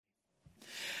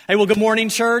Hey, well, good morning,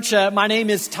 church. My name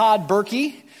is Tod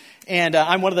Berkey, and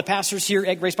I'm one of the pastors here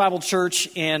at Grace Bible Church,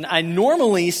 and I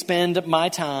normally spend my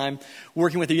time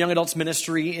working with the young adults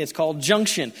ministry. It's called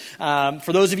Junction.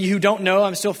 For those of you who don't know,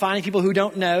 I'm still finding people who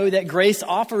don't know that Grace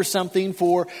offers something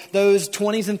for those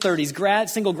 20s and 30s,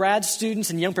 single grad students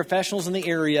and young professionals in the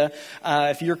area.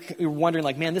 If you're wondering,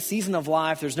 like, man, this season of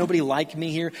life, there's nobody like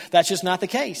me here, that's just not the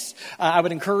case. I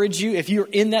would encourage you, if you're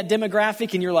in that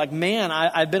demographic and you're like, man,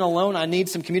 I've been alone, I need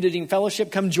some community and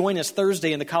fellowship, come join us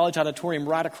Thursday in the college auditorium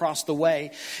right across the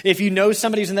way. If you know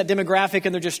somebody who's in that demographic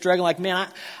and they're just struggling, like, man,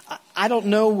 I don't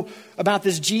know about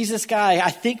this Jesus guy. I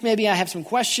think maybe I have some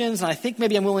questions, and I think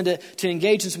maybe I'm willing to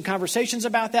engage in some conversations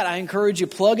about that. I encourage you,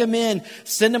 plug them in,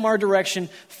 send them our direction.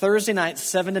 Thursday night,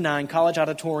 7 to 9, college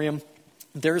auditorium.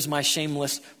 There's my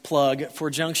shameless plug for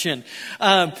Junction.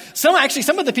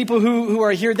 Some of the people who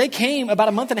are here, they came about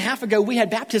a month and a half ago. We had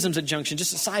baptisms at Junction.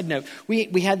 Just a side note,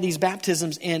 we had these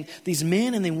baptisms, and these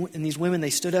men and these women, they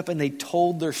stood up and they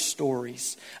told their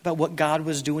stories about what God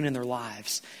was doing in their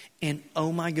lives. And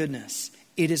oh my goodness,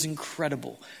 it is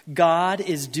incredible. God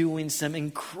is doing some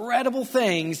incredible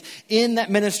things in that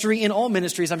ministry, in all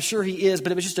ministries. I'm sure he is,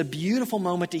 but it was just a beautiful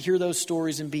moment to hear those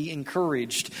stories and be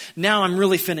encouraged. Now I'm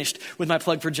really finished with my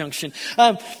plug for Junction.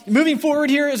 Moving forward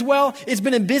here as well, it's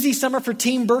been a busy summer for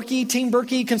Team Berkey. Team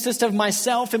Berkey consists of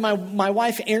myself and my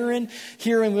wife, Erin,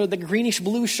 here in the greenish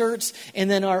blue shirts,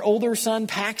 and then our older son,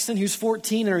 Paxton, who's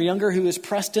 14, and our younger, who is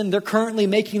Preston. They're currently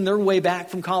making their way back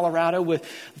from Colorado with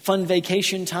fun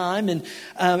vacation time, and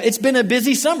it's been a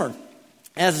busy summer.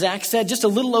 As Zach said, just a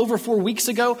little over 4 weeks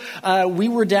ago, we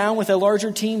were down with a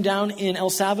larger team down in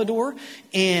El Salvador,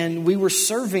 and we were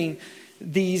serving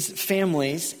these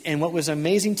families. And what was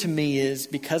amazing to me is,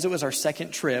 because it was our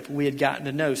second trip, we had gotten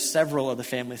to know several of the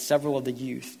families, several of the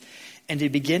youth, and to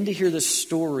begin to hear the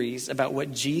stories about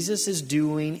what Jesus is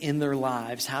doing in their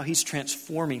lives, how he's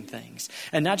transforming things.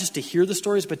 And not just to hear the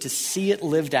stories, but to see it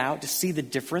lived out, to see the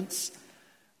difference.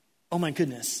 Oh my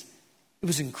goodness. It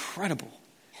was incredible.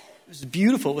 It was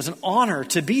beautiful. It was an honor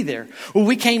to be there. Well,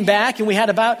 we came back and we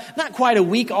had about not quite a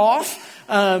week off.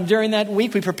 During that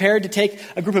week, we prepared to take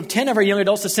a group of 10 of our young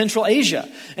adults to Central Asia.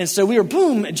 And so we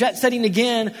were, jet setting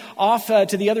again off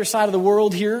to the other side of the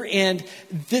world here. And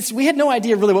we had no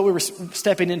idea really what we were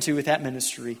stepping into with that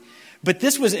ministry. But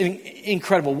this was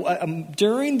incredible.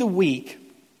 During the week,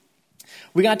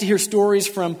 we got to hear stories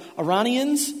from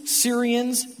Iranians,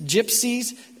 Syrians,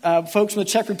 Gypsies, folks from the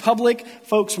Czech Republic,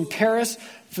 folks from Paris,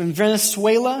 from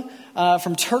Venezuela,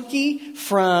 from Turkey,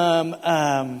 from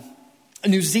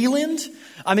New Zealand.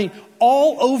 I mean,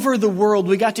 all over the world,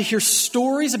 we got to hear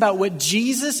stories about what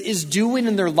Jesus is doing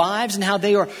in their lives and how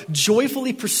they are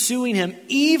joyfully pursuing him,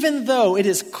 even though it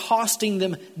is costing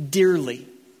them dearly.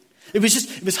 It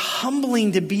was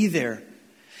humbling to be there.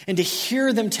 And to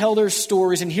hear them tell their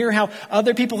stories and hear how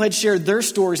other people had shared their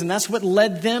stories. And that's what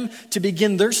led them to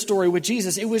begin their story with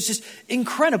Jesus. It was just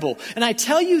incredible. And I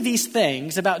tell you these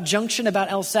things about Junction,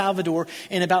 about El Salvador,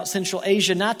 and about Central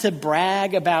Asia, not to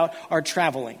brag about our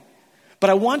traveling. But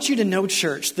I want you to know,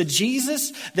 church, the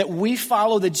Jesus that we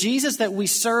follow, the Jesus that we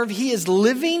serve, he is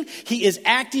living, he is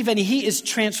active, and he is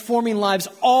transforming lives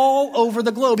all over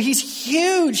the globe. He's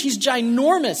huge, he's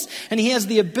ginormous, and he has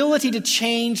the ability to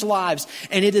change lives.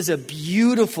 And it is a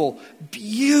beautiful,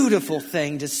 beautiful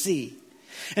thing to see.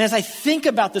 And as I think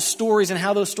about the stories and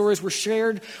how those stories were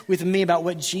shared with me about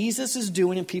what Jesus is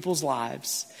doing in people's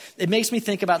lives, it makes me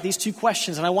think about these two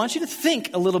questions. And I want you to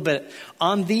think a little bit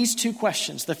on these two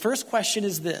questions. The first question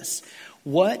is this: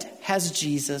 what has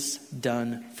Jesus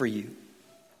done for you?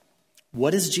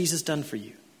 What has Jesus done for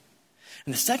you?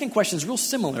 And the second question is real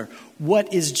similar.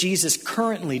 What is Jesus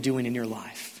currently doing in your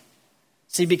life?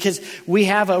 See, because we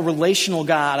have a relational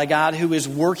God, a God who is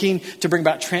working to bring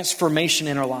about transformation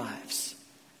in our lives.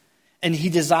 And he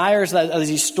desires that as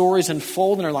these stories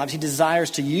unfold in our lives, he desires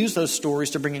to use those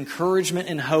stories to bring encouragement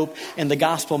and hope and the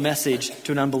gospel message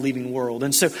to an unbelieving world.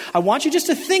 And so I want you just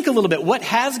to think a little bit. What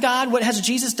has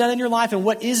Jesus done in your life? And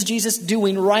what is Jesus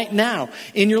doing right now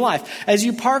in your life? As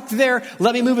you park there,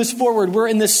 let me move us forward. We're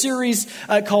in this series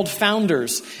called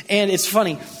Founders. And it's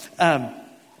funny.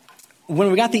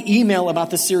 When we got the email about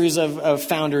the series of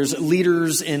founders,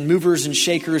 leaders and movers and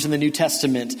shakers in the New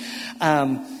Testament,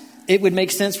 it would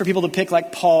make sense for people to pick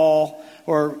like Paul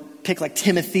or pick like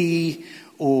Timothy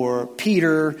or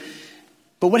Peter.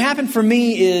 But what happened for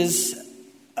me is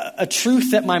a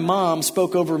truth that my mom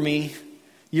spoke over me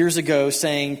years ago,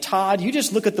 saying, Todd, you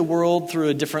just look at the world through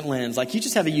a different lens. Like, you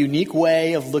just have a unique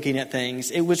way of looking at things.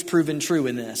 It was proven true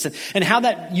in this. And how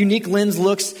that unique lens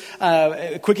looks,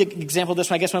 a quick example of this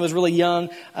one, I guess when I was really young,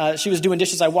 she was doing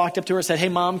dishes. I walked up to her and said, hey,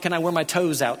 Mom, can I wear my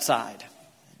toes outside?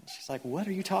 She's like, what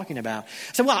are you talking about?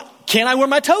 I said, well, can I wear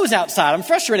my toes outside? I'm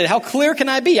frustrated. How clear can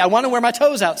I be? I want to wear my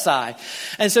toes outside.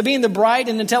 And so being the bright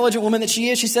and intelligent woman that she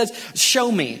is, she says,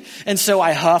 show me. And so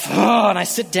I huff, and I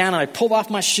sit down and I pull off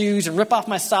my shoes and rip off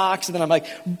my socks. And then I'm like,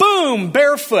 boom,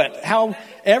 barefoot. How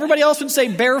everybody else would say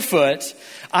barefoot,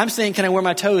 I'm saying, can I wear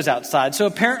my toes outside? So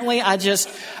apparently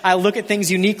I look at things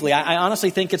uniquely. I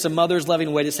honestly think it's a mother's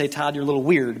loving way to say, Todd, you're a little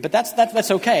weird, but that's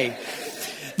okay.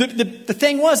 The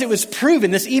thing was, it was proven.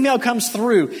 This email comes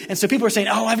through. And so people are saying,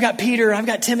 oh, I've got Peter, I've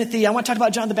got Timothy. I want to talk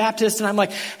about John the Baptist. And I'm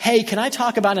like, hey, can I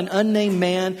talk about an unnamed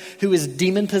man who is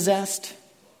demon possessed?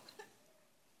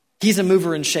 He's a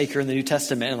mover and shaker in the New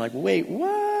Testament. And I'm like, wait,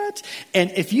 what? And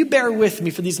if you bear with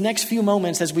me for these next few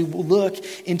moments as we look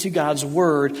into God's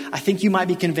word, I think you might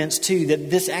be convinced too that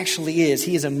this actually is.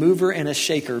 He is a mover and a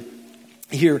shaker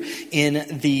here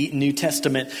in the New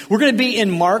Testament. We're going to be in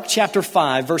Mark chapter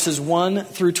 5, verses 1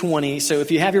 through 20. So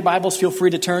if you have your Bibles, feel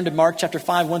free to turn to Mark chapter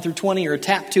 5, 1 through 20, or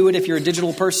tap to it if you're a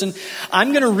digital person.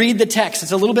 I'm going to read the text.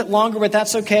 It's a little bit longer, but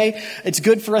that's okay. It's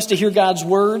good for us to hear God's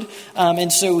word.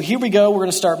 And so here we go. We're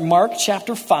going to start Mark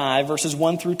chapter 5, verses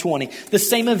 1 through 20. The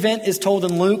same event is told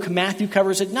in Luke. Matthew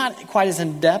covers it not quite as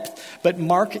in depth, but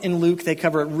Mark and Luke, they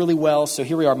cover it really well. So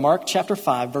here we are, Mark chapter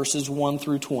 5, verses 1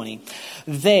 through 20.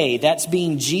 That's being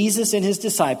Jesus and his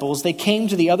disciples, they came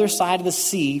to the other side of the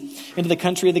sea into the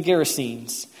country of the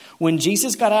Gerasenes. When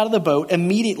Jesus got out of the boat,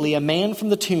 immediately a man from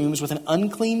the tombs with an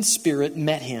unclean spirit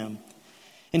met him.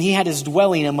 And he had his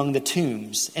dwelling among the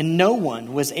tombs, and no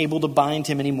one was able to bind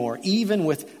him anymore, even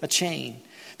with a chain,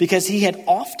 because he had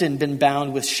often been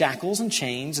bound with shackles and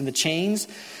chains, and the chains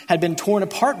had been torn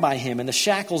apart by him, and the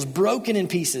shackles broken in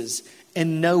pieces,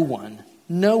 and no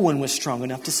one was strong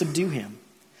enough to subdue him.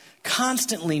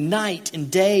 Constantly, night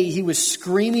and day, he was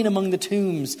screaming among the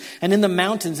tombs and in the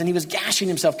mountains, and he was gashing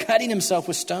himself, cutting himself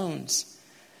with stones.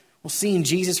 Well, seeing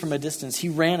Jesus from a distance, he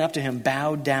ran up to him,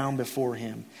 bowed down before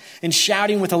him, and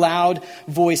shouting with a loud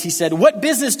voice, he said, what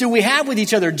business do we have with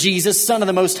each other, Jesus, Son of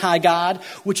the Most High God?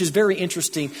 Which is very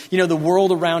interesting. You know, the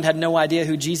world around had no idea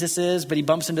who Jesus is, but he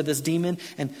bumps into this demon,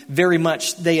 and very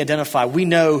much they identify. We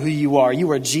know who you are.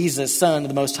 You are Jesus, Son of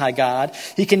the Most High God.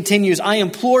 He continues, I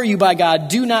implore you by God,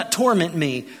 do not torment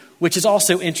me. Which is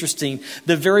also interesting.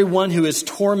 The very one who is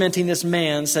tormenting this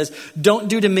man says, don't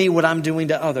do to me what I'm doing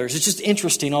to others. It's just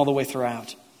interesting all the way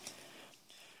throughout.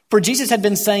 For Jesus had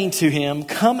been saying to him,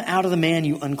 come out of the man,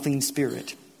 you unclean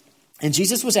spirit. And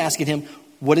Jesus was asking him,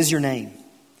 what is your name?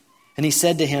 And he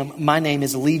said to him, my name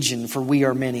is Legion, for we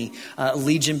are many.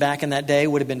 Legion back in that day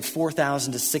would have been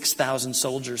 4,000 to 6,000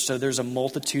 soldiers. So there's a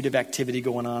multitude of activity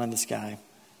going on in the sky.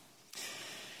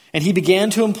 And he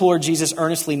began to implore Jesus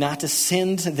earnestly not to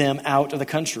send them out of the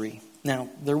country. Now,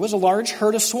 there was a large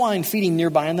herd of swine feeding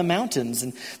nearby in the mountains,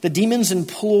 and the demons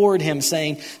implored him,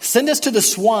 saying, send us to the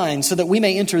swine so that we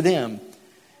may enter them.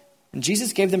 And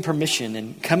Jesus gave them permission,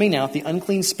 and coming out, the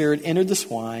unclean spirit entered the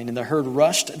swine, and the herd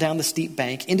rushed down the steep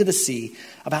bank into the sea,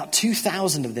 about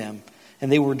 2,000 of them,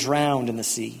 and they were drowned in the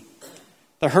sea.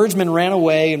 The herdsmen ran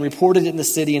away and reported it in the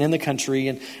city and in the country,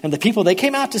 and the people, they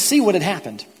came out to see what had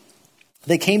happened.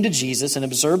 They came to Jesus and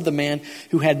observed the man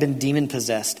who had been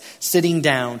demon-possessed, sitting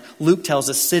down. Luke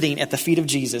tells us sitting at the feet of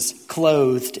Jesus,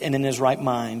 clothed and in his right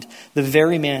mind, the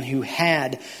very man who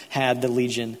had the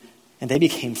legion, and they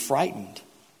became frightened.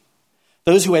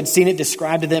 Those who had seen it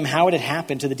described to them how it had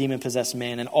happened to the demon-possessed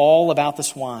man and all about the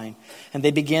swine, and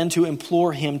they began to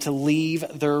implore him to leave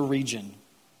their region.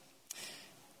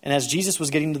 And as Jesus was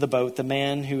getting to the boat, the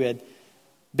man who had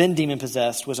been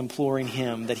demon-possessed was imploring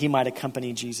him that he might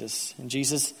accompany Jesus. And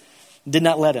Jesus did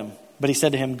not let him, but he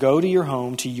said to him, go to your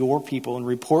home, to your people, and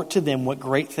report to them what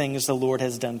great things the Lord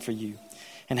has done for you,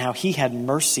 and how he had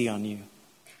mercy on you.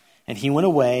 And he went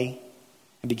away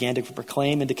and began to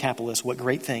proclaim in Decapolis what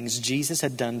great things Jesus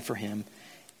had done for him,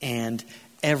 and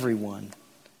everyone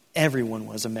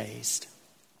was amazed.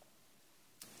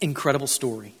 Incredible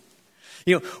story.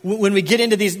 You know, when we get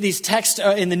into these texts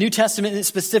in the New Testament,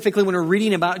 specifically when we're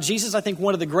reading about Jesus, I think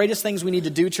one of the greatest things we need to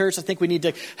do, church, I think we need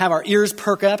to have our ears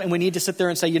perk up and we need to sit there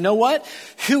and say, you know what?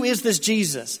 Who is this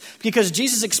Jesus? Because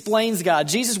Jesus explains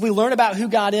God. We learn about who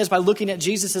God is by looking at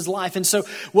Jesus' life. And so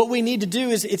what we need to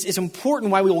do is, it's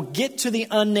important why we will get to the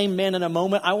unnamed man in a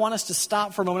moment. I want us to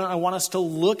stop for a moment. I want us to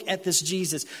look at this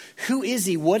Jesus. Who is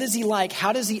he? What is he like?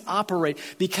 How does he operate?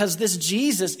 Because this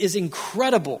Jesus is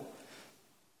incredible.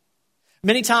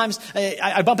 Many times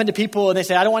I bump into people and they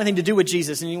say, I don't want anything to do with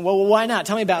Jesus. And you go, well, why not?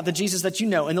 Tell me about the Jesus that you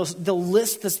know. And they'll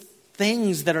list this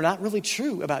things that are not really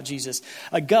true about Jesus.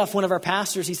 Guff, one of our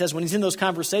pastors, he says when he's in those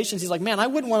conversations, he's like, man, I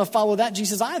wouldn't want to follow that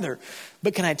Jesus either.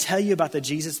 But can I tell you about the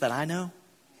Jesus that I know?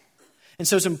 And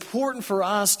so it's important for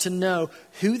us to know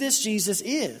who this Jesus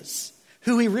is,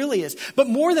 who he really is. But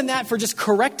more than that, for just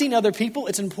correcting other people,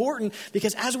 it's important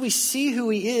because as we see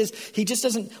who he is, he just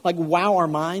doesn't like wow our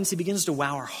minds. He begins to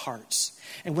wow our hearts.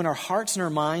 And when our hearts and our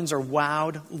minds are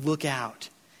wowed, look out.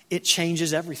 It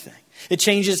changes everything. It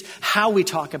changes how we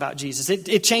talk about Jesus.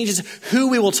 It changes who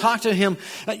we will talk to him.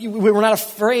 We're not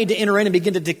afraid to enter in and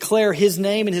begin to declare his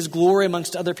name and his glory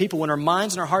amongst other people when our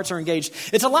minds and our hearts are engaged.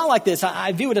 It's a lot like this.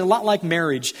 I view it a lot like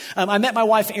marriage. I met my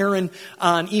wife, Erin,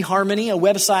 on eHarmony, a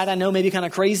website I know maybe kind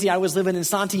of crazy. I was living in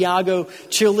Santiago,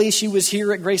 Chile. She was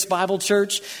here at Grace Bible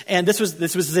Church. And this was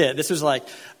it. This was like,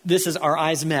 this is our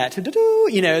eyes met.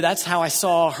 You know, that's how I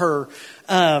saw her.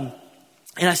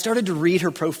 And I started to read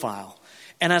her profile.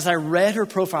 And as I read her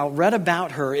profile, read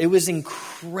about her, it was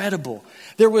incredible.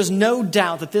 There was no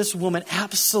doubt that this woman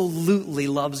absolutely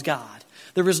loves God.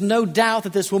 There was no doubt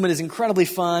that this woman is incredibly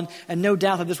fun and no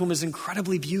doubt that this woman is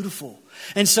incredibly beautiful.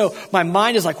 And so my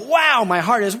mind is like, wow, my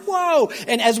heart is, whoa.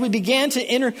 And as we began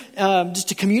to just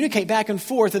to communicate back and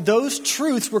forth, those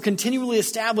truths were continually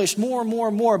established more and more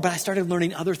and more. But I started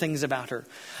learning other things about her.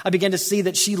 I began to see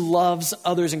that she loves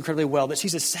others incredibly well, that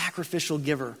she's a sacrificial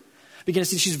giver. Began to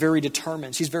see she's very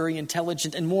determined. She's very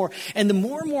intelligent and more. And the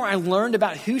more and more I learned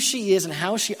about who she is and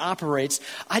how she operates,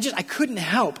 I couldn't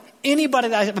help. Anybody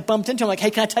that I bumped into, I'm like, hey,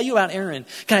 can I tell you about Erin?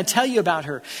 Can I tell you about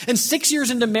her? And 6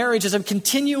 years into marriage, as I'm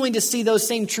continuing to see those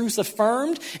same truths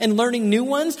affirmed and learning new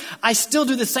ones, I still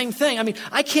do the same thing. I mean,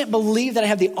 I can't believe that I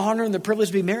have the honor and the privilege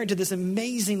to be married to this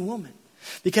amazing woman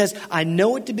because I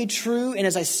know it to be true. And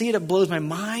as I see it, it blows my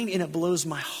mind and it blows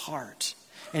my heart.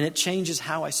 And it changes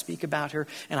how I speak about her,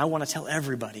 and I want to tell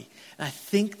everybody. And I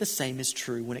think the same is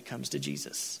true when it comes to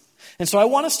Jesus. And so I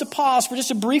want us to pause for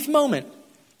just a brief moment,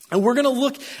 and we're going to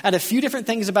look at a few different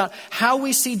things about how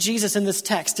we see Jesus in this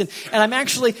text. And I'm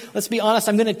actually, let's be honest,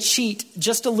 I'm going to cheat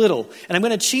just a little. And I'm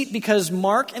going to cheat because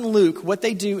Mark and Luke, what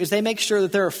they do is they make sure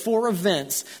that there are 4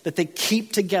 events that they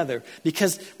keep together.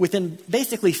 Because within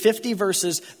basically 50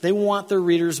 verses, they want their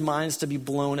readers' minds to be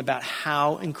blown about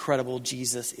how incredible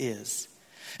Jesus is.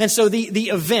 And so the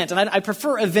event, and I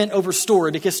prefer event over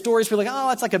story because stories feel like,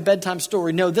 oh, it's like a bedtime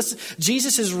story. No,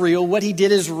 Jesus is real. What he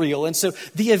did is real. And so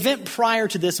the event prior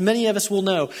to this, many of us will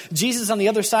know. Jesus is on the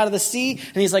other side of the sea,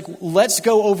 and he's like, let's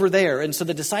go over there. And so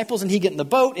the disciples and he get in the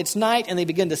boat. It's night, and they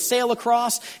begin to sail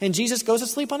across, and Jesus goes to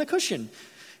sleep on a cushion.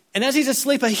 And as he's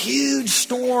asleep, a huge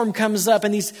storm comes up,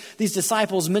 and these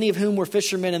disciples, many of whom were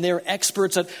fishermen, and they were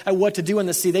experts at what to do in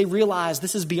the sea, they realize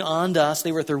this is beyond us.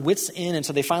 They were at their wits' end, and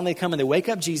so they finally come and they wake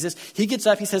up Jesus. He gets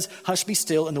up, he says, hush, be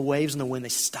still, and the waves and the wind, they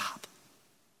stop.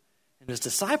 And his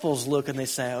disciples look and they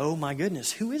say, oh my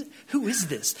goodness, who is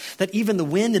this? That even the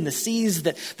wind and the seas,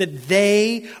 that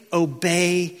they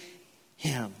obey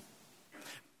him.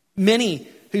 Many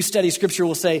who study scripture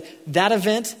will say that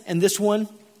event and this one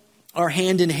are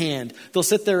hand in hand. They'll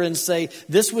sit there and say,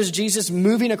 this was Jesus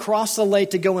moving across the lake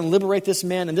to go and liberate this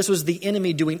man. And this was the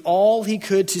enemy doing all he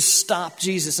could to stop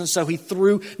Jesus. And so he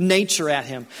threw nature at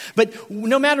him. But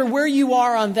no matter where you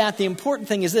are on that, the important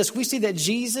thing is this. We see that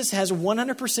Jesus has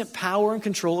 100% power and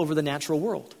control over the natural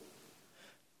world.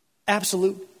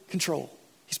 Absolute control.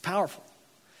 He's powerful.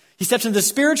 He steps into the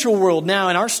spiritual world now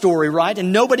in our story, right?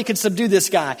 And nobody could subdue this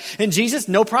guy. And Jesus,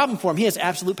 no problem for him. He has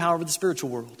absolute power over the spiritual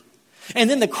world. And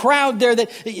then the crowd there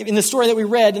that in the story that we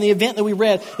read, in the event that we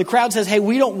read, the crowd says, hey,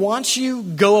 we don't want you,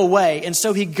 go away. And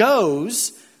so he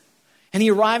goes and he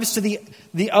arrives to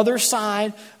the other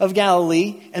side of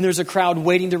Galilee, and there's a crowd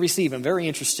waiting to receive him. Very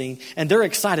interesting. And they're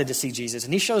excited to see Jesus.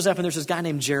 And he shows up, and there's this guy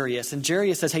named Jairus. And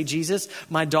Jairus says, hey, Jesus,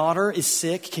 my daughter is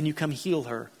sick. Can you come heal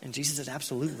her? And Jesus says,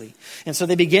 absolutely. And so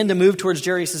they begin to move towards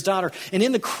Jairus' daughter. And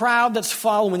in the crowd that's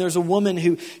following, there's a woman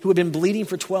who had been bleeding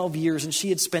for 12 years, and she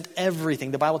had spent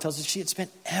everything. The Bible tells us she had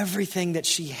spent everything that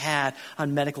she had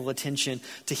on medical attention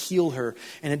to heal her.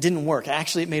 And it didn't work.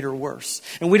 Actually, it made her worse.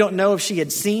 And we don't know if she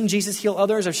had seen Jesus heal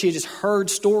others, or if she had just heard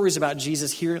stories about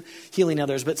Jesus healing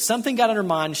others. But something got in her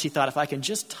mind, and she thought, if I can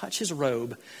just touch his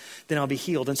robe, then I'll be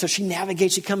healed. And so she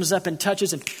navigates, she comes up and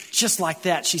touches, and just like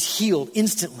that, she's healed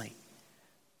instantly.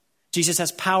 Jesus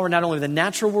has power not only over the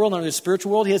natural world, not only the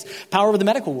spiritual world, he has power over the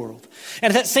medical world.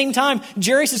 And at that same time,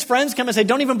 Jairus' friends come and say,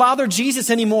 don't even bother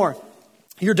Jesus anymore.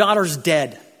 Your daughter's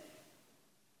dead.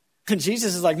 And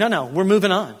Jesus is like, no, we're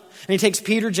moving on. And he takes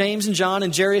Peter, James, and John,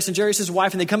 and Jairus'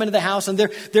 wife, and they come into the house, and their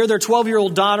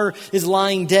 12-year-old daughter is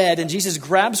lying dead. And Jesus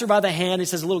grabs her by the hand and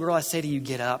says, little girl, I say to you,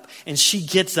 get up. And she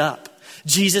gets up.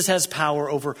 Jesus has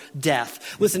power over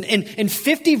death. Listen, in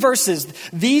 50 verses,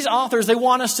 these authors, they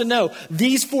want us to know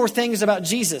these 4 things about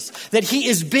Jesus. That he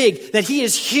is big, that he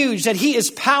is huge, that he is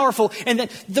powerful. And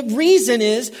that the reason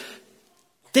is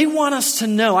They want us to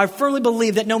know, I firmly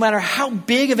believe that no matter how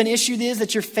big of an issue it is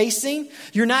that you're facing,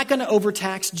 you're not going to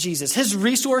overtax Jesus. His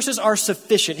resources are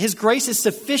sufficient. His grace is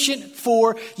sufficient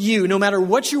for you. No matter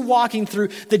what you're walking through,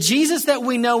 the Jesus that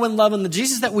we know and love and the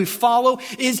Jesus that we follow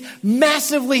is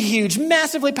massively huge,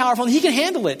 massively powerful, and he can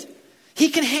handle it. He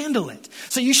can handle it.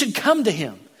 So you should come to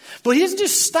him. But he doesn't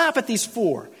just stop at these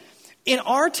four. In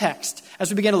our text, as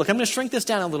we begin to look, I'm going to shrink this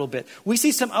down a little bit. We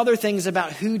see some other things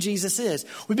about who Jesus is.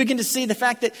 We begin to see the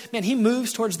fact that, man, he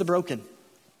moves towards the broken.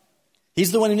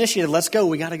 He's the one who initiated, let's go,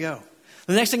 we got to go.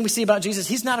 The next thing we see about Jesus,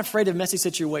 he's not afraid of messy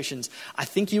situations. I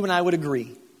think you and I would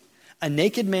agree. A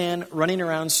naked man running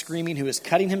around screaming, who is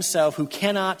cutting himself, who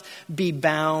cannot be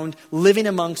bound, living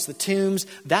amongst the tombs,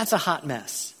 that's a hot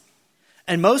mess.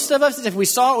 And most of us, if we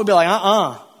saw it, would be like,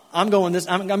 I'm going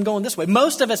this way.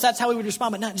 Most of us, that's how we would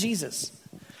respond, but not Jesus.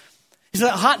 He said,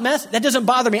 a hot mess, that doesn't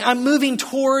bother me. I'm moving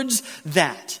towards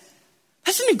that.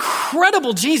 That's an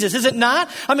incredible Jesus, is it not?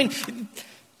 I mean,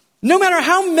 no matter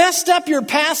how messed up your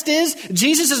past is,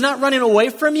 Jesus is not running away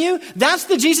from you. That's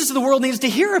the Jesus of the world needs to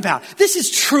hear about. This is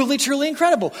truly, truly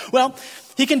incredible. Well,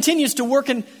 he continues to work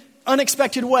in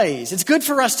unexpected ways. It's good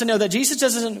for us to know that Jesus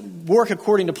doesn't work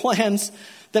according to plans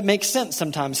that makes sense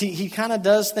sometimes. He kind of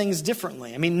does things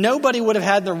differently. I mean, nobody would have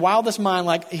had their wildest mind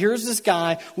like, here's this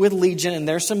guy with legion and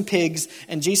there's some pigs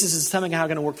and Jesus is somehow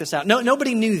going to work this out. No,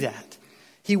 nobody knew that.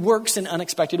 He works in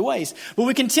unexpected ways. But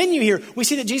we continue here. We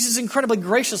see that Jesus is incredibly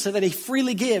gracious so that he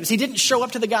freely gives. He didn't show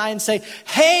up to the guy and say,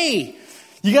 hey,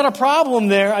 you got a problem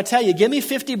there. I tell you, give me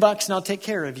 $50 and I'll take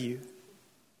care of you.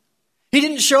 He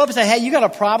didn't show up and say, hey, you got a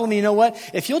problem. You know what?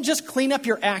 If you'll just clean up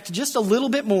your act just a little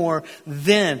bit more,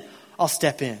 then I'll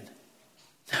step in.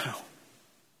 No.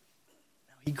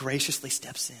 He graciously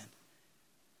steps in.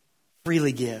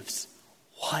 Freely gives.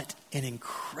 What an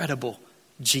incredible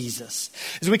Jesus.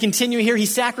 As we continue here, he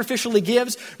sacrificially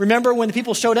gives. Remember when the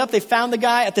people showed up, they found the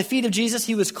guy at the feet of Jesus.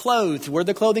 He was clothed. Where'd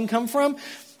the clothing come from?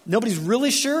 Nobody's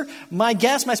really sure. My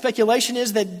guess, my speculation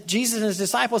is that Jesus and his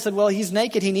disciples said, well, he's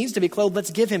naked. He needs to be clothed. Let's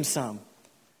give him some.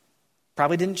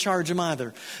 Probably didn't charge him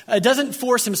either. It doesn't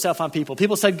force himself on people.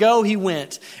 People said, go, he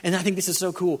went. And I think this is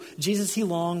so cool. Jesus, he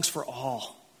longs for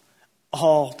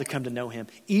all to come to know him.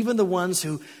 Even the ones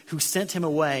who sent him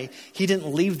away, he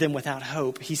didn't leave them without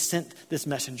hope. He sent this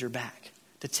messenger back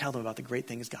to tell them about the great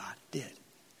things God did.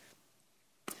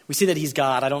 We see that he's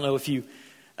God. I don't know if you...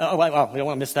 we don't want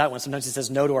to miss that one. Sometimes he says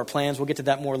no to our plans. We'll get to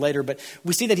that more later. But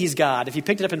we see that he's God. If you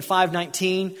picked it up in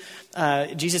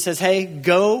 5:19, Jesus says, hey,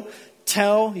 go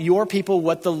tell your people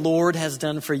what the Lord has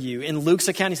done for you. In Luke's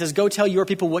account, he says, go tell your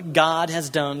people what God has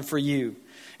done for you.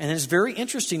 And it's very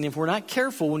interesting. If we're not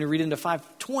careful, when we read into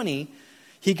 5:20,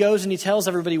 he goes and he tells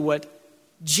everybody what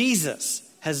Jesus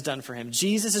has done for him.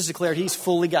 Jesus has declared he's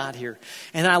fully God here.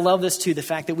 And I love this too, the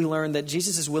fact that we learn that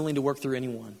Jesus is willing to work through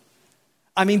anyone.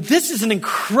 I mean, this is an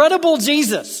incredible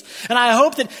Jesus. And I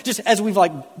hope that just as we've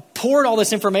poured all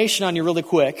this information on you really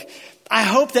quick, I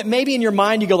hope that maybe in your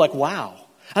mind you go like, wow.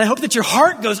 And I hope that your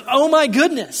heart goes, oh my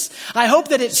goodness. I hope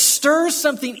that it stirs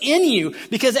something in you,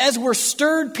 because as we're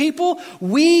stirred people,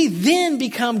 we then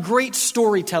become great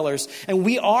storytellers. And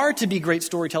we are to be great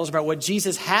storytellers about what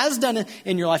Jesus has done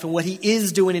in your life and what he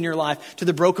is doing in your life to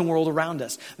the broken world around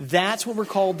us. That's what we're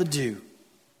called to do.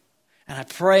 And I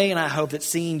pray and I hope that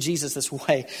seeing Jesus this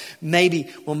way maybe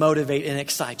will motivate and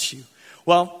excite you.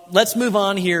 Well, let's move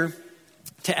on here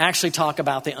to actually talk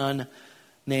about the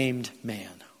unnamed man.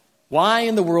 Why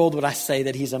in the world would I say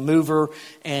that he's a mover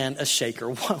and a shaker?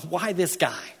 Why this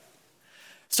guy?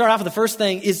 Start off with the first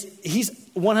thing is he's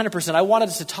 100%. I wanted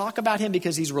us to talk about him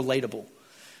because he's relatable.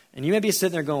 And you may be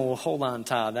sitting there going, well, hold on,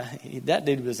 Todd. That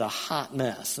dude was a hot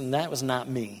mess, and that was not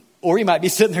me. Or you might be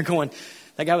sitting there going,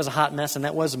 that guy was a hot mess, and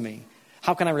that was me.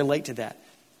 How can I relate to that?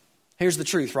 Here's the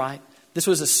truth, right? This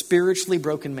was a spiritually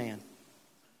broken man.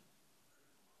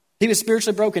 He was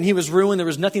spiritually broken. He was ruined. There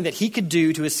was nothing that he could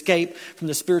do to escape from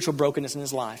the spiritual brokenness in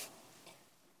his life.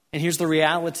 And here's the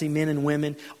reality, men and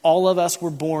women. All of us were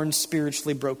born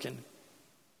spiritually broken.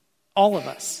 All of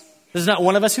us. There's not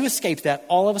one of us who escaped that.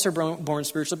 All of us are born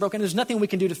spiritually broken. There's nothing we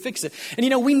can do to fix it.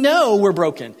 And we know we're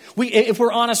broken. If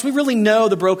we're honest, we really know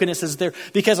the brokenness is there,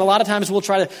 because a lot of times we'll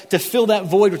try to fill that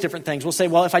void with different things. We'll say,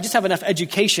 well, if I just have enough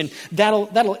education,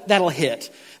 that'll hit.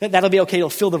 That'll be okay.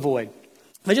 It'll fill the void.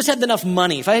 If I just had enough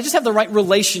money, if I just have the right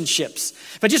relationships,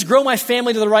 if I just grow my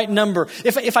family to the right number,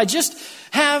 if I just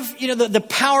have, the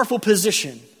powerful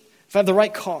position, if I have the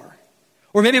right car,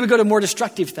 or maybe we go to more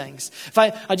destructive things. If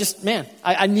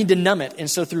I need to numb it. And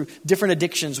so through different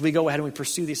addictions, we go ahead and we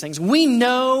pursue these things. We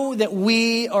know that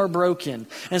we are broken.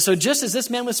 And so just as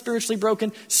this man was spiritually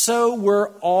broken, so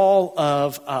were all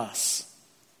of us.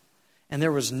 And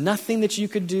there was nothing that you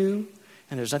could do,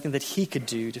 and there's nothing that he could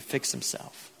do to fix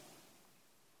himself.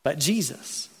 But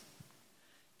Jesus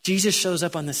shows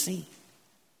up on the scene.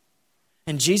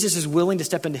 And Jesus is willing to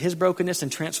step into his brokenness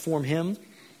and transform him.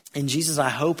 And Jesus, I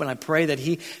hope and I pray that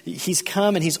he's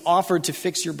come and he's offered to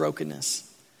fix your brokenness.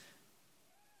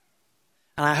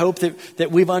 And I hope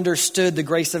that we've understood the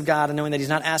grace of God and knowing that he's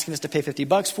not asking us to pay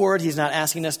 $50 for it. He's not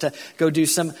asking us to go do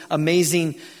some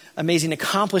amazing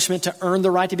accomplishment to earn the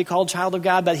right to be called child of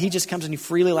God, but he just comes and he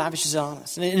freely lavishes it on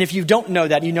us. And if you don't know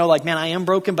that, you know, like, man, I am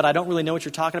broken, but I don't really know what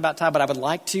you're talking about, Todd, but I would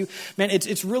like to. Man,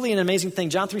 it's really an amazing thing.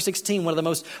 John 3:16, one of the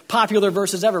most popular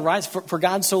verses ever, right? For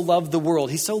God so loved the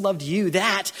world. He so loved you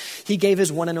that he gave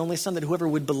his one and only son, that whoever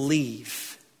would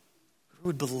believe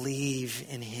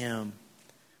in him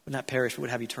would not perish, but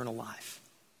would have eternal life.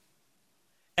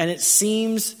 And it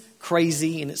seems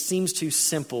crazy and it seems too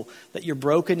simple that your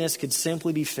brokenness could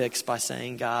simply be fixed by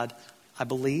saying, God, I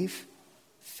believe.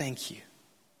 Thank you.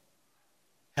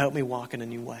 Help me walk in a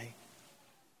new way.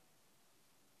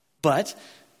 But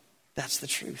that's the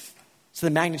truth. It's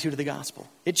the magnitude of the gospel.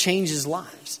 It changes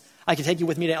lives. I could take you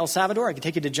with me to El Salvador. I could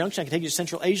take you to Junction. I could take you to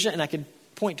Central Asia. And I could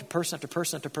point to person after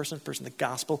person after person after person. The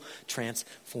gospel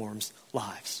transforms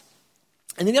lives.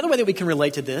 And then the other way that we can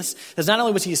relate to this is not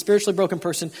only was he a spiritually broken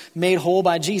person made whole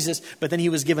by Jesus, but then he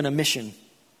was given a mission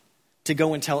to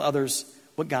go and tell others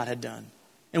what God had done.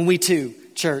 And we too,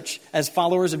 church, as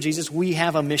followers of Jesus, we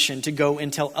have a mission to go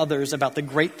and tell others about the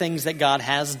great things that God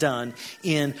has done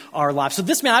in our lives. So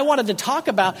this man, I wanted to talk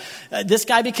about this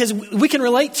guy because we can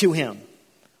relate to him.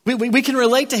 We can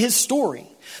relate to his story.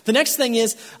 The next thing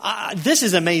is, this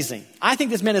is amazing. I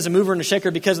think this man is a mover and a shaker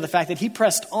because of the fact that he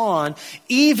pressed on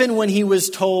even when he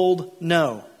was told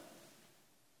no.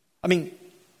 I mean,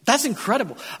 that's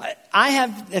incredible. I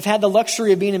have had the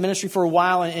luxury of being in ministry for a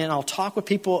while, and I'll talk with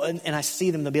people and I see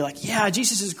them. They'll be like, yeah,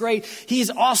 Jesus is great. He's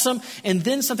awesome. And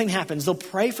then something happens. They'll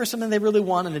pray for something they really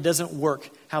want and it doesn't work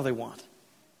how they want.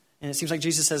 And it seems like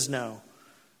Jesus says no.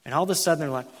 And all of a sudden they're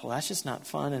like, well, that's just not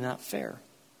fun and not fair.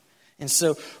 And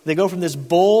so they go from this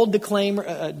bold declarer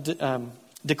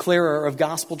of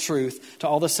gospel truth to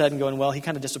all of a sudden going, well, he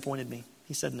kind of disappointed me.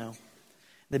 He said no.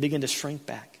 They begin to shrink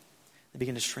back. They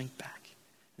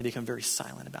become very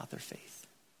silent about their faith.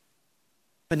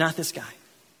 But not this guy.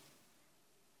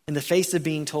 In the face of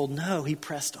being told no, he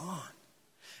pressed on.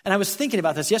 And I was thinking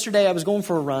about this. Yesterday I was going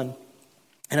for a run.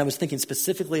 And I was thinking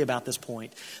specifically about this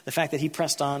point, the fact that he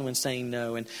pressed on when saying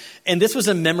no. And this was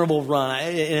a memorable run.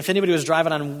 And if anybody was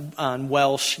driving on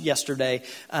Welsh yesterday,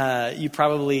 you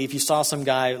probably, if you saw some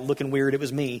guy looking weird, it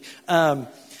was me.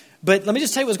 But let me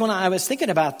just tell you what's going on. I was thinking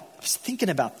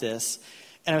about this,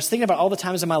 and I was thinking about all the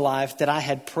times in my life that I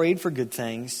had prayed for good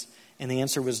things, and the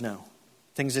answer was no.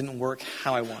 Things didn't work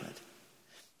how I wanted.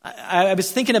 I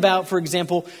was thinking about, for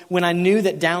example, when I knew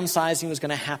that downsizing was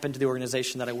going to happen to the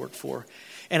organization that I worked for.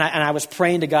 And I was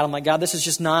praying to God. I'm like, God, this is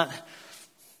just not,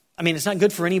 it's not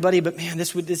good for anybody, but man,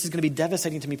 this is going to be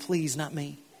devastating to me. Please, not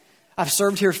me. I've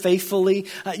served here faithfully.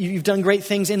 You've done great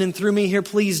things in and through me here.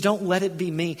 Please don't let it be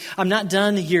me. I'm not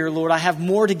done here, Lord. I have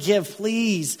more to give.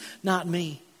 Please, not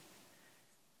me.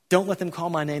 Don't let them call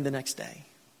my name the next day.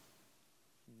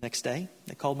 Next day,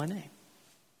 they called my name.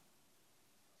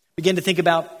 Begin to think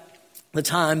about the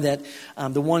time that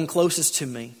the one closest to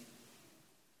me,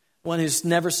 one who's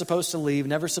never supposed to leave,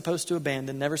 never supposed to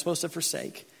abandon, never supposed to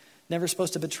forsake, never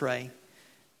supposed to betray,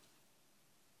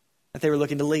 that they were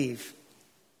looking to leave.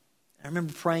 I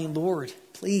remember praying, Lord,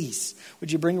 please,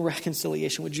 would you bring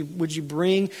reconciliation? Would you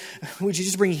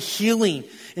just bring healing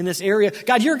in this area?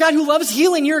 God, you're a God who loves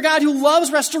healing. You're a God who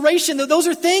loves restoration. Those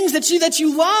are things that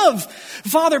you love.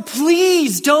 Father,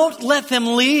 please don't let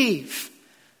them leave.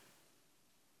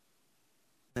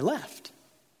 They left.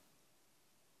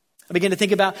 I began to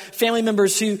think about family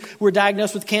members who were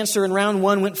diagnosed with cancer, and round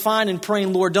one went fine, and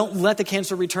praying, Lord, don't let the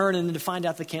cancer return, and then to find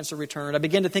out the cancer returned. I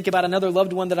began to think about another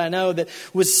loved one that I know that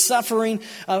was suffering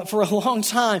for a long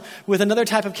time with another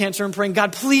type of cancer, and praying,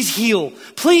 God, please heal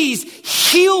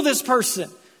this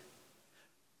person.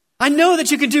 I know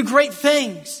that you can do great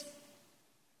things.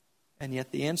 And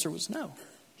yet the answer was no.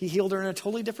 He healed her in a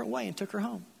totally different way and took her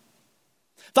home.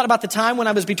 Thought about the time when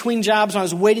I was between jobs, when I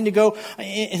was waiting to go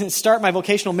and start my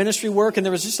vocational ministry work, and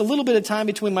there was just a little bit of time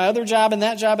between my other job and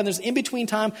that job, and there's in between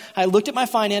time, I looked at my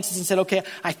finances and said, okay,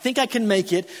 I think I can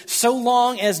make it so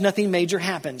long as nothing major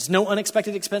happens, no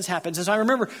unexpected expense happens. And so I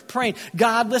remember praying,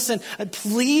 God, listen,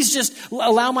 please just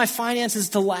allow my finances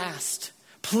to last.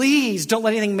 Please don't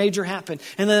let anything major happen.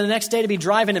 And then the next day to be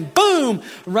driving and boom,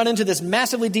 run into this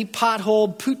massively deep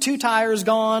pothole, 2 tires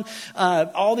gone,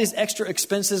 all these extra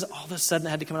expenses. All of a sudden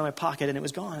I had to come out of my pocket and it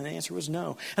was gone. And the answer was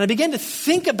no. And I began to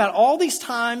think about all these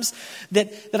times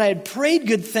that I had prayed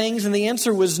good things and the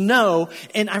answer was no.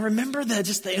 And I remember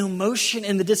just the emotion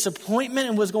and the disappointment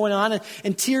and what's going on.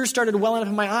 And tears started welling up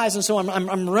in my eyes. And so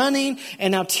I'm running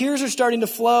and now tears are starting to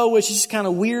flow, which is just kind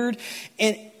of weird.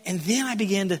 And then I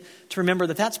began to remember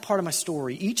that that's part of my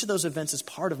story. Each of those events is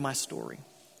part of my story.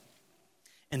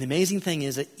 And the amazing thing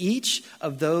is that each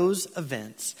of those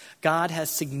events, God has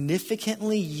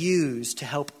significantly used to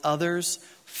help others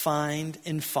find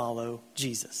and follow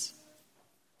Jesus.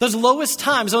 Those lowest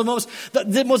times,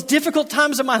 the most difficult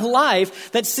times of my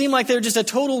life that seem like they're just a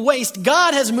total waste,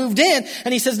 God has moved in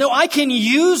and he says, no, I can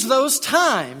use those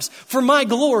times for my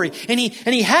glory. And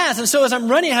he has. And so as I'm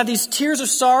running, I have these tears of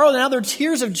sorrow and now they're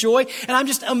tears of joy. And I'm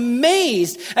just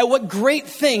amazed at what great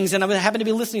things, and I happen to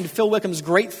be listening to Phil Wickham's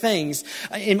Great Things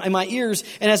in my ears.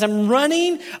 And as I'm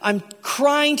running, I'm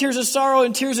crying tears of sorrow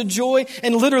and tears of joy.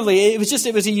 And literally, it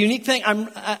was a unique thing.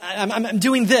 I'm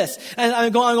doing this. And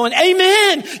I'm going,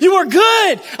 amen. You are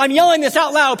good. I'm yelling this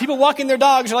out loud. People walking their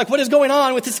dogs are like, what is going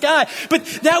on with this guy? But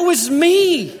that was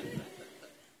me.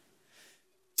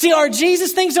 See, our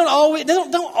Jesus things don't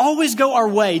always go our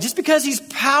way. Just because he's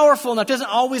powerful enough doesn't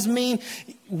always mean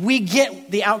we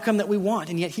get the outcome that we want.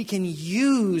 And yet he can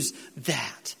use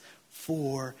that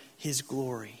for his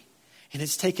glory. And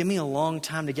it's taken me a long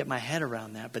time to get my head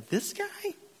around that. But this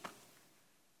guy,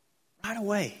 right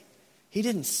away, he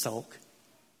didn't sulk.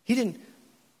 He didn't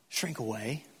shrink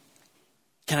away.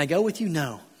 Can I go with you?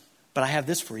 No. But I have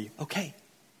this for you. Okay.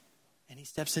 And he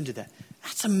steps into that.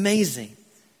 That's amazing.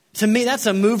 To me, that's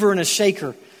a mover and a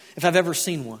shaker if I've ever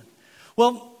seen one.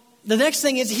 Well, the next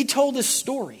thing is he told this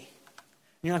story.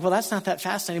 And you're like, well, that's not that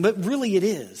fascinating. But really it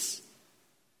is.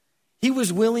 He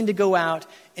was willing to go out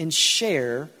and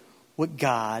share what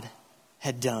God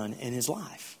had done in his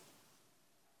life.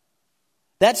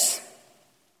 That's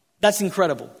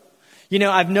incredible. You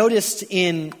know, I've noticed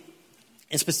and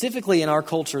specifically in our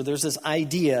culture, there's this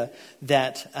idea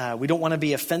that we don't want to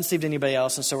be offensive to anybody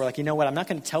else. And so we're like, you know what? I'm not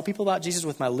going to tell people about Jesus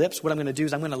with my lips. What I'm going to do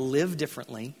is I'm going to live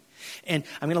differently. And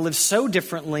I'm going to live so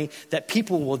differently that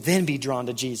people will then be drawn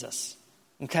to Jesus.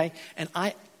 Okay? And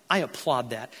I applaud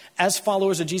that. As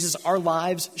followers of Jesus, our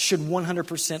lives should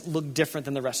 100% look different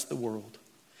than the rest of the world.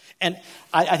 And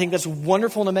I think that's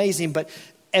wonderful and amazing. But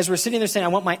as we're sitting there saying, I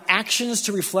want my actions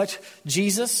to reflect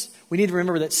Jesus, we need to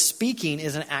remember that speaking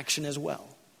is an action as well.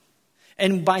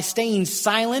 And by staying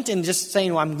silent and just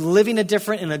saying, well, I'm living a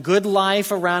different and a good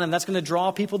life around, and that's going to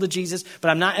draw people to Jesus, but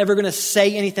I'm not ever going to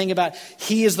say anything about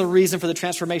he is the reason for the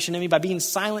transformation in me. By being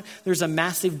silent, there's a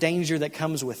massive danger that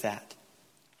comes with that.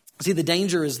 See, the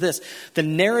danger is this. The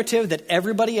narrative that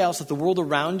everybody else, that the world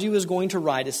around you is going to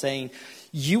write is saying,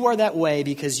 you are that way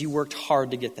because you worked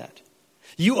hard to get that.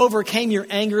 You overcame your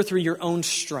anger through your own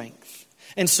strength.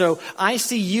 And so I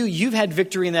see you've had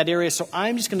victory in that area, so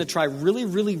I'm just going to try really,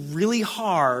 really, really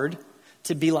hard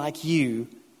to be like you.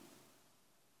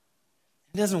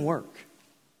 It doesn't work.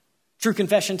 True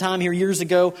confession time here years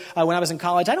ago when I was in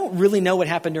college. I don't really know what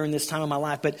happened during this time of my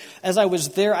life, but as I was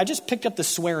there, I just picked up the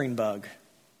swearing bug.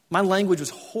 My language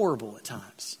was horrible at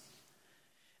times.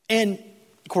 And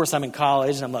of course, I'm in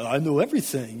college and I'm like, I know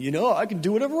everything, I can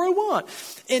do whatever I want.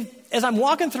 And as I'm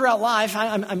walking throughout life,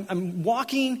 I'm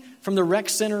walking from the rec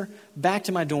center back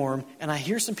to my dorm and I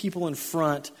hear some people in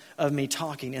front of me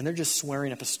talking and they're just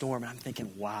swearing up a storm. And I'm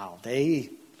thinking, wow, that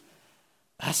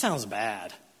sounds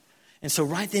bad. And so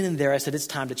right then and there, I said, it's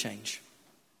time to change.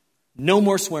 No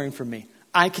more swearing from me.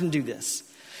 I can do this.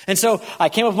 And so I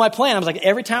came up with my plan. I was like,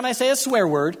 every time I say a swear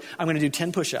word, I'm going to do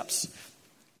 10 push-ups.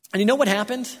 And you know what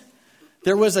happened?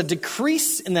 There was a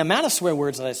decrease in the amount of swear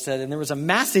words that I said, and there was a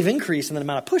massive increase in the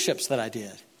amount of push-ups that I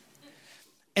did.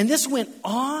 And this went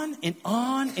on and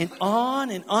on and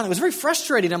on and on. It was very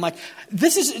frustrating. I'm like,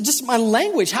 this is just my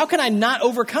language. How can I not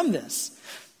overcome this?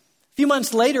 A few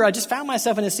months later, I just found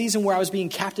myself in a season where I was being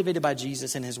captivated by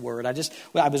Jesus and his word. I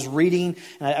was reading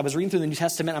through the New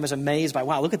Testament. I was amazed by,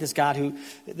 wow, look at this God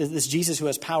this Jesus who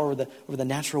has power over the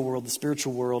natural world, the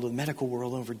spiritual world, the medical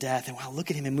world, over death. And wow,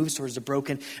 look at him, he moves towards the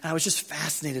broken. And I was just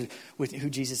fascinated with who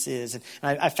Jesus is. And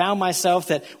I found myself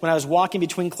that when I was walking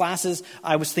between classes,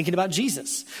 I was thinking about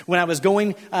Jesus. When I was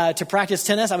going to practice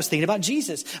tennis, I was thinking about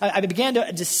Jesus. I began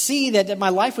to see that my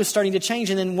life was starting to change.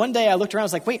 And then one day I looked around, I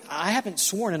was like, wait, I haven't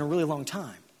sworn in a really long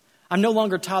time. I'm no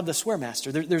longer Tod the Swear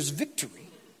Master. There's victory.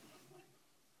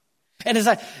 And as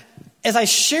I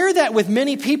share that with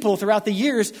many people throughout the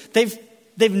years, they've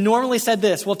they've normally said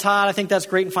this, well, Todd, I think that's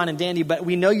great and fine and dandy, but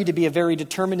we know you to be a very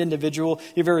determined individual.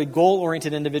 You're a very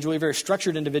goal-oriented individual. You're a very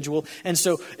structured individual. And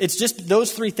so it's just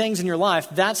those three things in your life.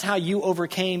 That's how you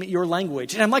overcame your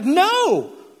language. And I'm like,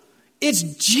 no, it's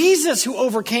Jesus who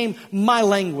overcame my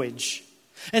language.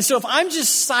 And so if I'm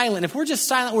just silent, if we're just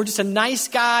silent, we're just a nice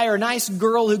guy or a nice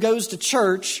girl who goes to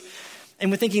church, and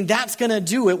we're thinking that's going to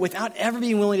do it without ever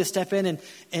being willing to step in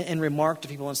and remark to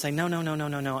people and say, no,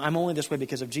 I'm only this way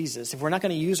because of Jesus. If we're not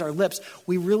going to use our lips,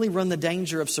 we really run the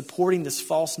danger of supporting this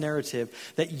false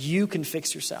narrative that you can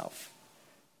fix yourself.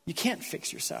 You can't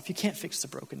fix yourself. You can't fix the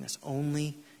brokenness.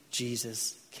 Only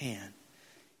Jesus can.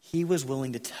 He was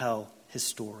willing to tell his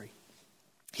story.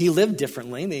 He lived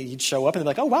differently. He'd show up and they'd be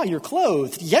like, oh, wow, you're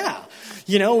clothed. Yeah.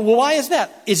 Well, why is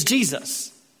that? It's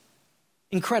Jesus.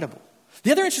 Incredible.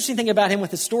 The other interesting thing about him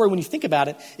with his story, when you think about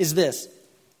it, is this.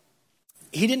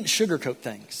 He didn't sugarcoat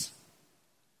things.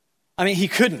 I mean, he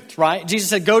couldn't, right? Jesus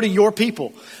said, go to your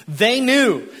people. They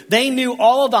knew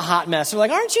all of the hot mess. They're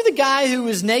like, aren't you the guy who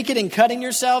was naked and cutting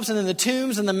yourselves and in the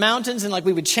tombs and the mountains and like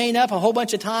we would chain up a whole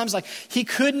bunch of times? Like he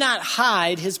could not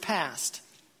hide his past.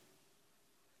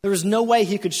 There was no way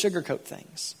he could sugarcoat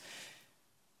things.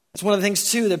 That's one of the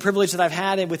things, too, the privilege that I've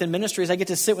had within ministry is I get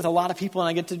to sit with a lot of people and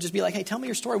I get to just be like, hey, tell me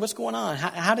your story. What's going on?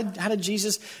 How did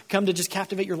Jesus come to just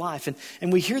captivate your life?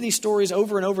 And we hear these stories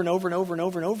over and over and over and over and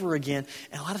over and over again.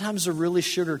 And a lot of times they're really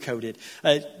sugar-coated.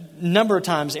 A number of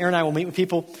times, Aaron and I will meet with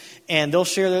people and they'll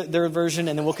share their version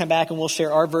and then we'll come back and we'll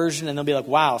share our version and they'll be like,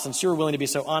 wow, since you're willing to be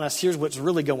so honest, here's what's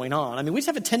really going on. I mean, we just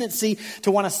have a tendency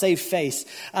to want to save face.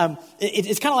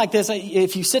 It's kind of like this.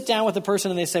 If you sit down with a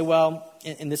person and they say, well,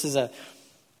 and this is a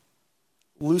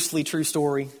loosely true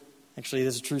story. Actually,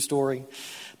 this is a true story.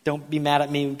 Don't be mad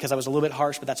at me because I was a little bit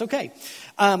harsh, but that's okay.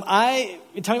 Tell me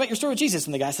about your story with Jesus.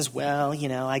 And the guy says, well,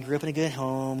 I grew up in a good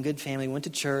home, good family, went to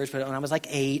church, but when I was like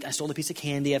 8, I stole a piece of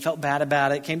candy. I felt bad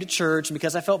about it, came to church, and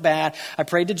because I felt bad, I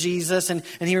prayed to Jesus, and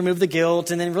he removed the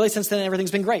guilt, and then really since then, everything's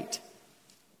been great.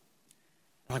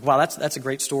 I'm like, wow, that's a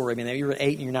great story. I mean, you were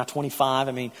 8 and you're now 25.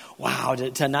 I mean, wow,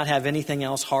 to not have anything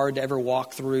else hard to ever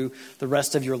walk through the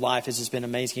rest of your life has just been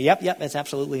amazing. Yep, it's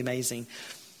absolutely amazing.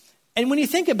 And when you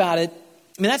think about it,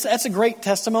 I mean, that's a great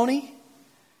testimony.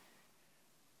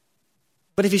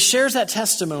 But if he shares that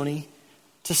testimony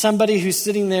to somebody who's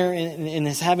sitting there and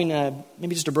is having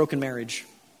maybe just a broken marriage,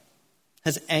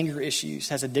 has anger issues,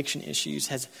 has addiction issues,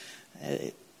 has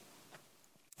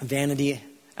vanity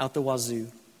out the wazoo,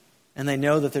 and they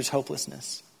know that there's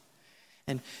hopelessness.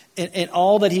 And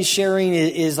all that he's sharing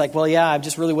is like, well, yeah, I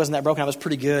just really wasn't that broken. I was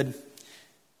pretty good.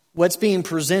 What's being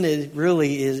presented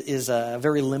really is a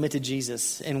very limited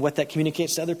Jesus. And what that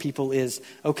communicates to other people is,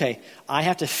 okay, I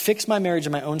have to fix my marriage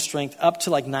in my own strength up to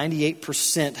like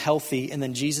 98% healthy, and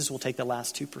then Jesus will take the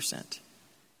last 2%.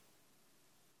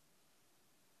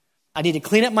 I need to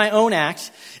clean up my own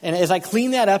act. And as I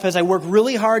clean that up, as I work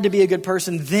really hard to be a good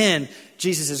person, then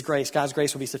Jesus' grace, God's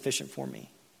grace will be sufficient for me.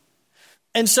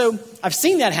 And so I've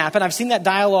seen that happen. I've seen that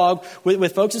dialogue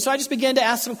with folks. And so I just began to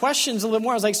ask some questions a little bit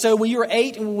more. I was like, so you were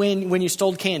 8 when you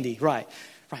stole candy. Right.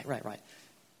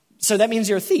 So that means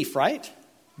you're a thief, right?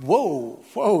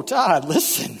 Whoa, Todd,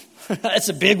 listen. That's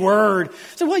a big word.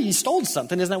 So, well, you stole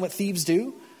something. Isn't that what thieves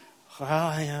do?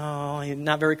 Well, you're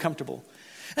not very comfortable.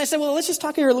 And I said, well, let's just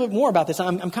talk here a little bit more about this.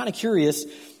 I'm kind of curious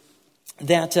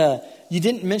that you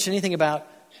didn't mention anything about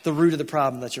the root of the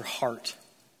problem, that's your heart.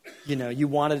 You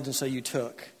wanted it and so you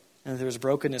took. And there's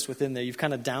brokenness within there. You've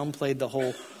kind of downplayed the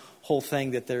whole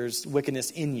thing that there's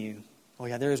wickedness in you. Oh,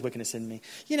 yeah, there is wickedness in me.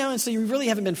 And so you really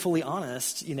haven't been fully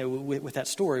honest, with that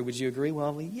story. Would you agree?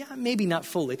 Well, yeah, maybe not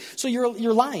fully. So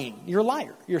you're lying. You're a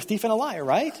liar. You're a thief and a liar,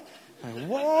 right? Like,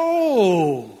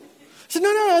 whoa. I said,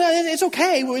 no, it's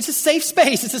okay. Well, it's a safe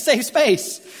space. It's a safe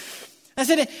space. I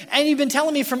said, and you've been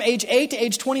telling me from age 8 to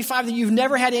age 25 that you've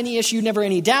never had any issue, never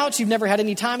any doubts, you've never had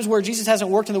any times where Jesus hasn't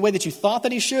worked in the way that you thought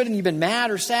that he should, and you've been mad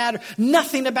or sad, or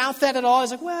nothing about that at all. I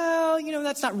was like, well,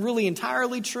 that's not really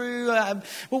entirely true. Well,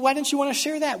 why didn't you want to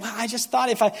share that? Well, I just thought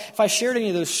if I shared any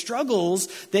of those struggles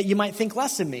that you might think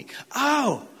less of me.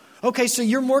 Oh, okay, so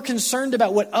you're more concerned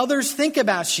about what others think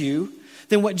about you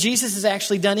than what Jesus has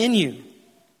actually done in you.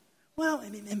 Well,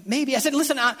 maybe. I said,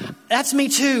 listen, that's me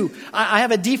too. I have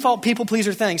a default people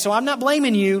pleaser thing. So I'm not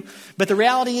blaming you. But the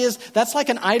reality is that's like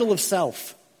an idol of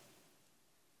self.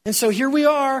 And so here we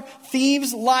are,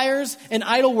 thieves, liars, and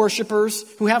idol worshipers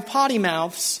who have potty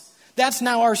mouths. That's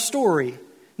now our story.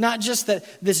 Not just that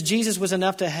this Jesus was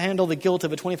enough to handle the guilt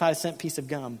of a 25-cent piece of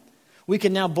gum. We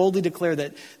can now boldly declare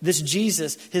that this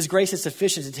Jesus, his grace is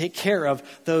sufficient to take care of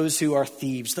those who are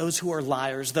thieves, those who are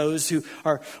liars, those who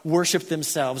worship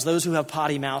themselves, those who have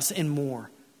potty mouths, and more.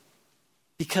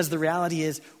 Because the reality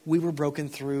is we were broken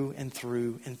through and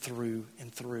through and through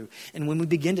and through. And when we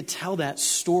begin to tell that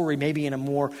story, maybe in a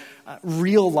more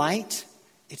real light,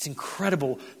 it's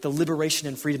incredible the liberation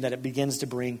and freedom that it begins to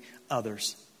bring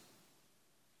others.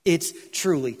 It's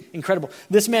truly incredible.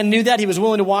 This man knew that. He was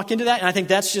willing to walk into that. And I think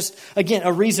that's just, again,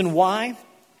 a reason why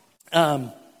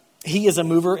he is a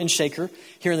mover and shaker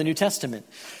here in the New Testament.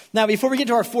 Now, before we get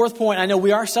to our fourth point, I know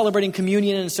we are celebrating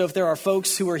communion. And so if there are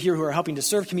folks who are here who are helping to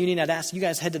serve communion, I'd ask you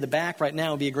guys head to the back right now.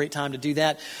 It would be a great time to do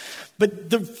that. But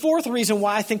the fourth reason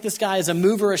why I think this guy is a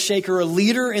mover, a shaker, a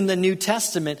leader in the New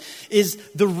Testament is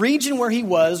the region where he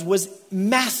was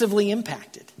massively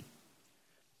impacted.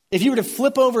 If you were to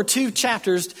flip over 2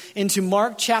 chapters into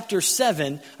Mark chapter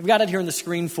 7, I've got it here on the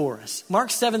screen for us. Mark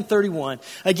 7:31.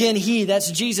 Again,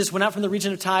 that's Jesus, went out from the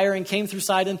region of Tyre and came through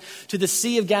Sidon to the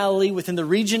Sea of Galilee within the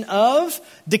region of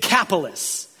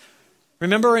Decapolis.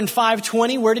 Remember in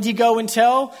 5:20, where did he go and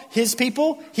tell his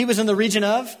people? He was in the region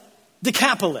of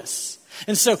Decapolis.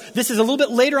 And so this is a little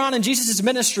bit later on in Jesus'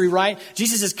 ministry, right?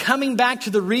 Jesus is coming back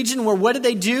to the region where what did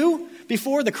they do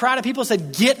before? The crowd of people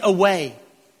said, "Get away.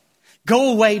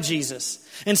 Go away, Jesus."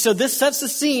 And so this sets the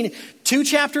scene. 2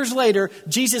 chapters later,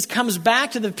 Jesus comes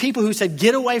back to the people who said,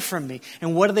 "Get away from me."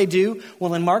 And what do?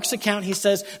 Well, in Mark's account, he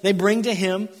says they bring to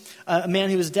him a man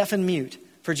who was deaf and mute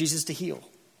for Jesus to heal.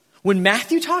 When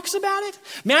Matthew talks about it,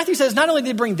 Matthew says not only did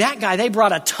they bring that guy, they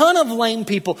brought a ton of lame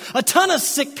people, a ton of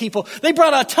sick people. They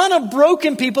brought a ton of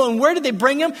broken people. And where did they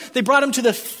bring them? They brought them to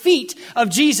the feet of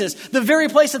Jesus, the very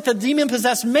place that the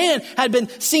demon-possessed man had been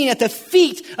seen, at the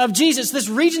feet of Jesus. This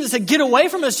region that said, "Get away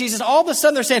from us, Jesus." All of a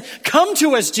sudden they're saying, "Come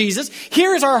to us, Jesus.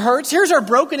 Here's our hurts. Here's our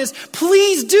brokenness.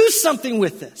 Please do something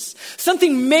with this."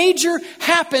 Something major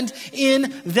happened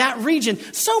in that region.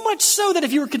 So much so that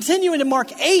if you were continuing to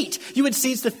Mark 8, you would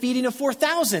see it's the feeding of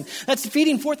 4,000. That's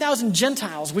feeding 4,000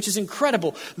 Gentiles, which is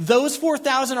incredible. Those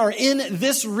 4,000 are in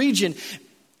this region.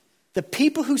 The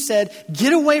people who said,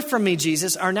 "Get away from me,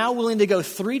 Jesus," are now willing to go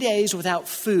 3 days without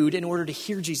food in order to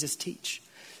hear Jesus teach.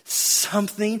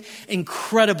 Something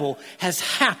incredible has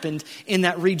happened in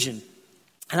that region.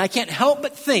 And I can't help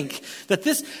but think that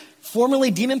this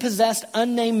formerly demon-possessed,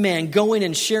 unnamed man going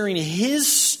and sharing his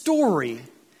story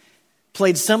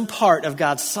played some part of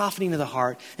God's softening of the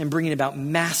heart and bringing about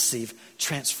massive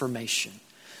transformation.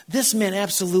 This man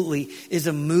absolutely is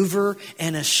a mover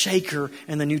and a shaker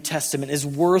in the New Testament, is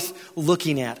worth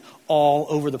looking at all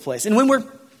over the place. And when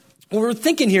we're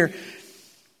thinking here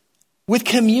with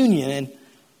communion, and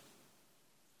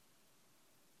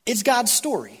it's God's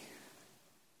story.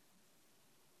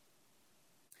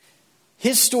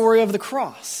 His story of the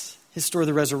cross, his story of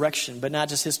the resurrection, but not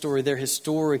just his story there, his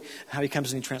story, how he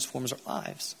comes and he transforms our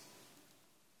lives.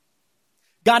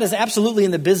 God is absolutely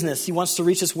in the business. He wants to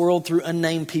reach this world through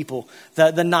unnamed people,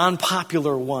 the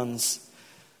non-popular ones.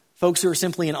 Folks who are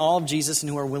simply in awe of Jesus and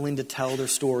who are willing to tell their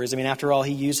stories. I mean, after all,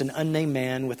 he used an unnamed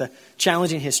man with a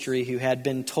challenging history who had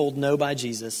been told no by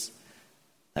Jesus.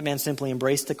 That man simply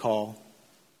embraced the call.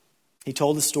 He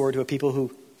told the story to a people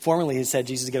who formerly had said,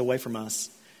 "Jesus, get away from us."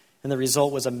 And the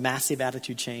result was a massive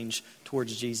attitude change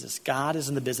towards Jesus. God is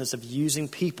in the business of using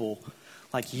people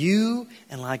like you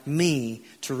and like me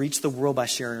to reach the world by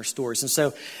sharing our stories. And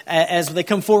so as they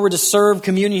come forward to serve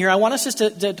communion here, I want us just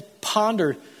to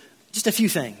ponder just a few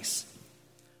things.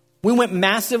 We went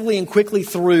massively and quickly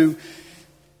through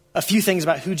a few things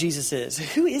about who Jesus is.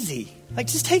 Who is he? Like,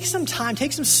 just take some time,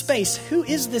 take some space. Who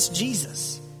is this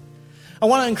Jesus? I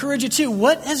want to encourage you too.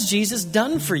 What has Jesus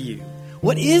done for you?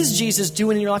 What is Jesus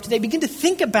doing in your life today? Begin to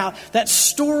think about that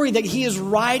story that he is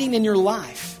writing in your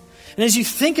life. And as you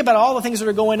think about all the things that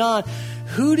are going on,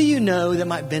 who do you know that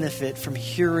might benefit from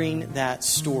hearing that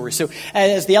story? So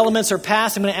as the elements are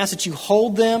passed, I'm going to ask that you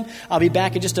hold them. I'll be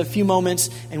back in just a few moments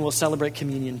and we'll celebrate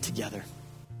communion together.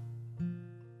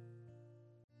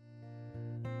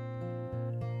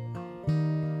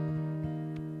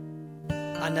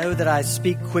 I know that I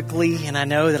speak quickly and I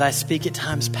know that I speak at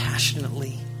times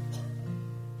passionately.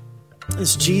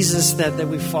 This Jesus that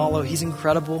we follow, he's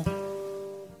incredible.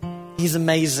 He's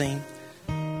amazing.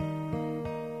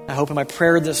 I hope in my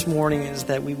prayer this morning is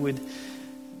that we would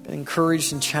be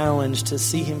encouraged and challenged to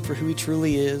see him for who he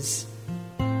truly is.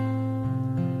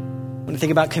 When I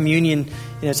think about communion,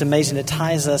 it's amazing. It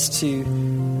ties us to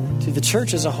the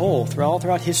church as a whole.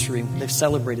 Throughout history, they've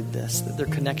celebrated this, that their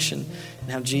connection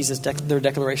and how Jesus, their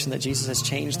declaration that Jesus has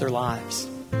changed their lives.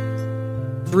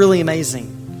 It's really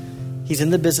amazing. He's in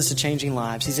the business of changing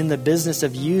lives. He's in the business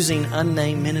of using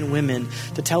unnamed men and women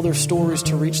to tell their stories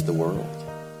to reach the world.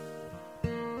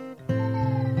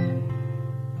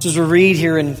 So as we read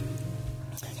here in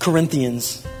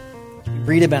Corinthians, we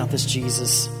read about this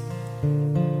Jesus.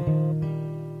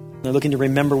 They're looking to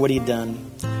remember what he'd done.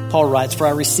 Paul writes, "For I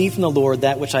received from the Lord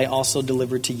that which I also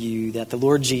delivered to you, that the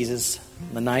Lord Jesus,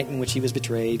 on the night in which he was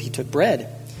betrayed, he took bread.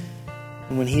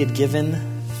 And when he had given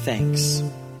thanks,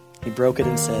 he broke it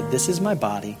and said, 'This is my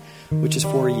body, which is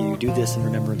for you. Do this in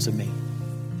remembrance of me.'"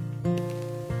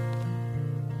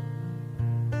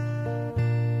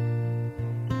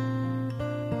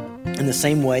 In the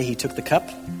same way, he took the cup,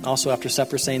 also after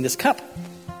supper, saying, "This cup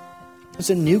is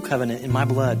a new covenant in my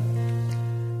blood.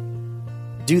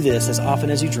 Do this as often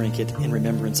as you drink it in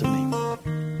remembrance of me."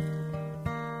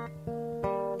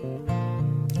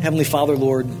 Heavenly Father,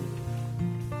 Lord,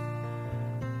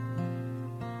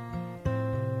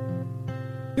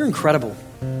 you're incredible.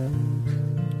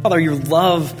 Father, your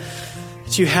love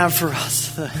that you have for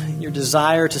us, your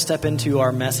desire to step into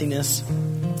our messiness,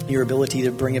 your ability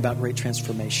to bring about great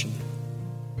transformation.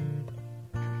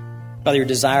 Father, your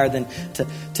desire then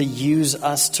to use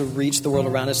us to reach the world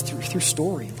around us through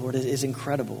story, Lord, it is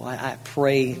incredible. I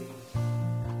pray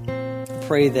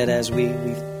that as we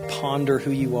ponder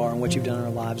who you are and what you've done in our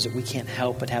lives, that we can't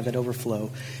help but have that overflow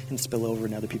and spill over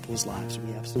in other people's lives.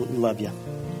 We absolutely love you.